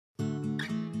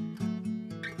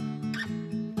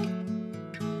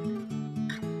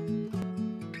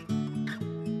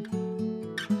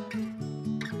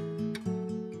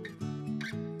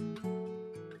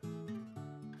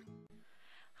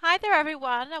Hi there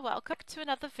everyone and welcome to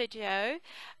another video.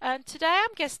 Today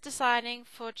I'm guest designing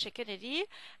for Chickaniddy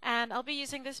and I'll be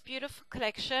using this beautiful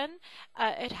collection.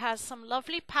 It has some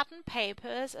lovely pattern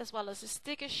papers as well as a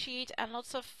sticker sheet and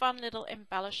lots of fun little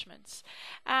embellishments.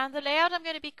 And the layout I'm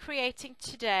going to be creating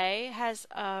today has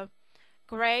a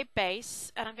grey base,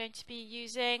 and I'm going to be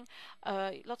using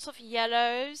lots of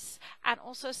yellows and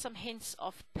also some hints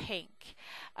of pink.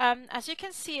 As you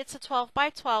can see, it's a 12 by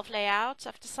 12 layout.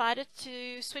 I've decided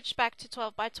to switch back to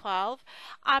 12 by 12.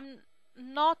 I'm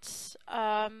not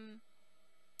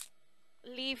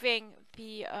leaving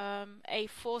the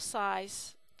A4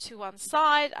 size to one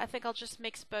side. I think I'll just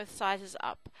mix both sizes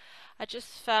up. I just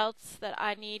felt that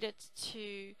I needed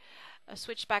to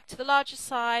switch back to the larger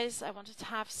size. I wanted to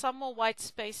have some more white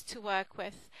space to work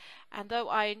with, and though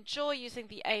I enjoy using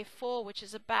the A4, which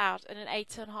is about an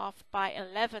 8.5 by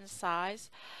 11 size,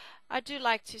 I do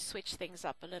like to switch things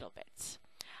up a little bit.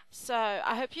 So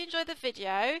I hope you enjoy the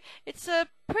video. It's a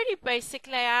pretty basic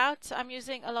layout. I'm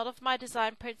using a lot of my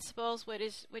design principles,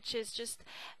 which is just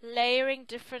layering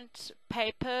different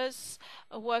papers,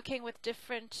 working with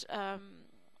different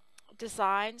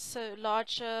designs, so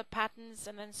larger patterns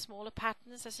and then smaller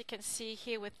patterns, as you can see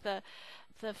here with the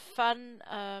fun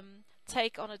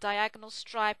take on a diagonal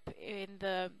stripe in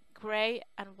the grey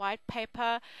and white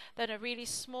paper, then a really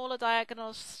smaller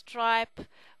diagonal stripe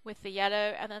with the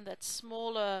yellow, and then that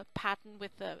smaller pattern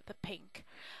with the pink.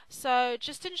 So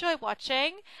just enjoy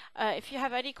watching. If you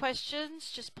have any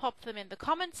questions, just pop them in the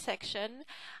comments section.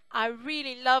 I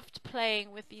really loved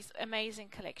playing with these amazing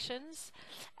collections,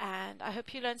 and I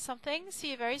hope you learned something.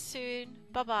 See you very soon.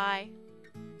 Bye bye.